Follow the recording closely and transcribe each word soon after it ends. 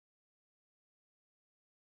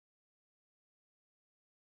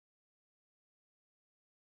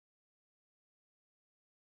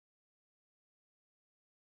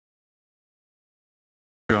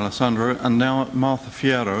Alessandro. And now Martha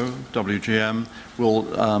Fierro, WGM, will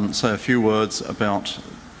say a few words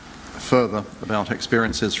further about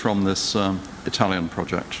experiences from this Italian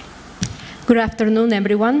project. Good afternoon,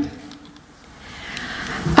 everyone.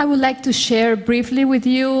 I would like to share briefly with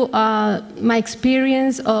you my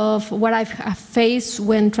experience of what I've faced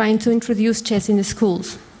when trying to introduce chess in the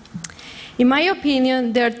schools. In my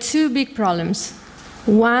opinion, there are two big problems.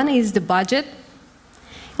 One is the budget,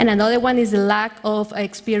 and another one is the lack of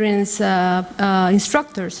experienced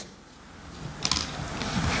instructors.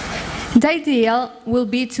 The ideal will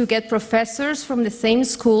be to get professors from the same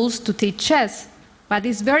schools to teach chess, but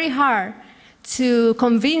it's very hard to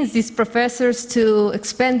convince these professors to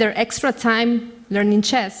expend their extra time learning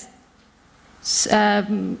chess. For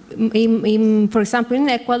example, in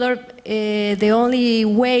Ecuador, the only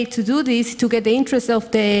way to do this, to get the interest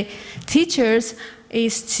of the teachers,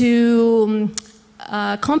 is to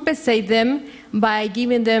compensate them by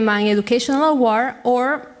giving them an educational award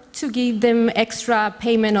or to give them extra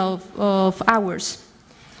payment of hours.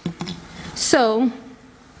 So,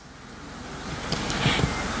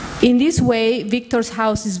 in this way, Victor's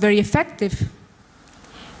house is very effective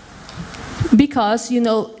because, you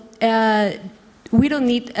know, we don't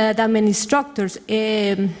need that many instructors.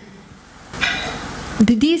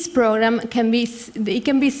 This program can be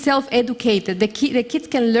self-educated. The kids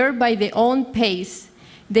can learn by their own pace.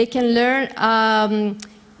 They can learn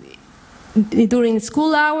during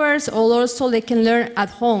school hours, or also they can learn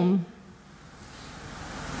at home.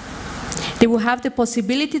 They will have the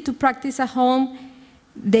possibility to practice at home.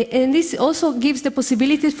 And this also gives the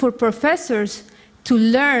possibility for professors to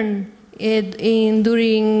learn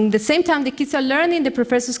during the same time the kids are learning, the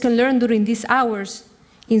professors can learn during these hours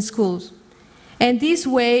in schools. And this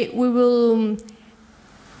way we will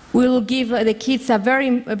give the kids a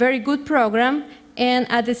very good program, and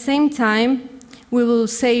at the same time we will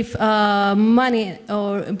save money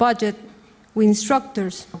or budget with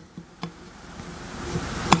instructors.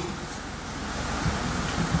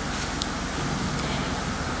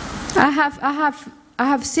 I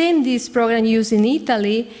have seen this program used in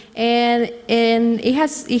Italy, and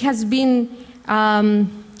it has been a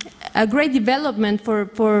great development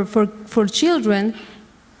for children.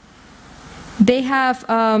 They have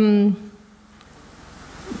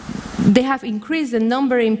increased the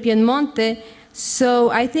number in Piemonte, so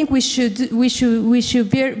I think we should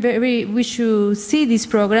see this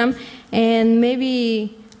program and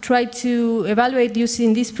maybe try to evaluate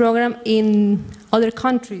using this program in other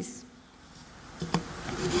countries.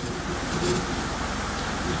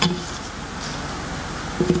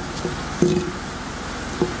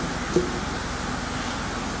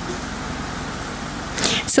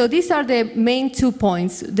 So these are the main 2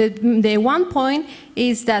 points. The one point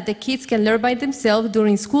is that the kids can learn by themselves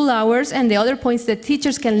during school hours, and the other point is that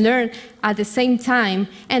teachers can learn at the same time.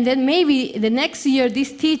 And then maybe the next year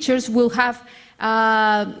these teachers will have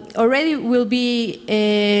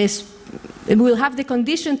will have the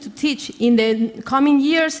condition to teach in the coming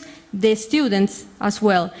years the students as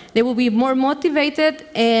well. They will be more motivated,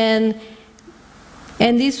 and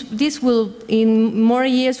this will, in more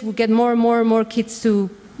years, will get more and more kids to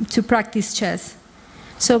practice chess.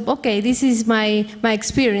 So, okay, this is my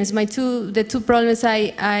experience. The two problems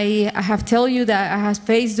I have told you that I have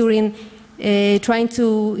faced during trying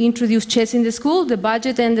to introduce chess in the school, the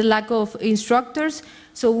budget and the lack of instructors.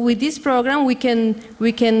 So with this program, we can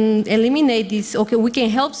eliminate this. Okay, we can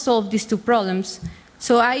help solve these two problems.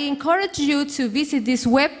 So I encourage you to visit this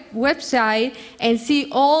website and see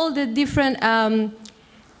all the different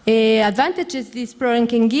advantages this program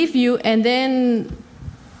can give you, and then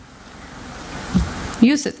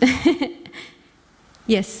use it.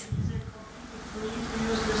 Yes. Is it free to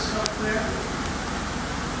use this software?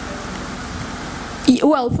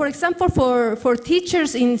 Well, for example, for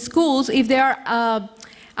teachers in schools, if they are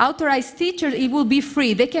authorized teachers, it will be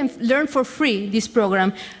free. They can learn for free this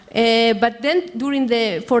program. But then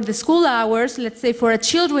for the school hours, let's say for a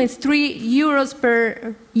children, it's €3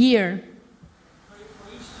 per year.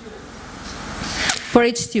 For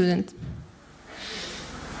each student.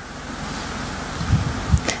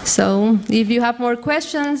 So, if you have more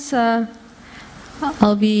questions,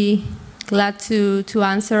 I'll be glad to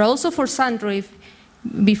answer. Also for Sandro,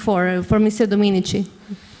 for Mr. Dominici.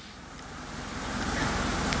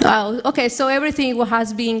 Oh, okay, so everything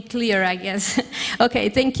has been clear, I guess. Okay,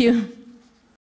 thank you.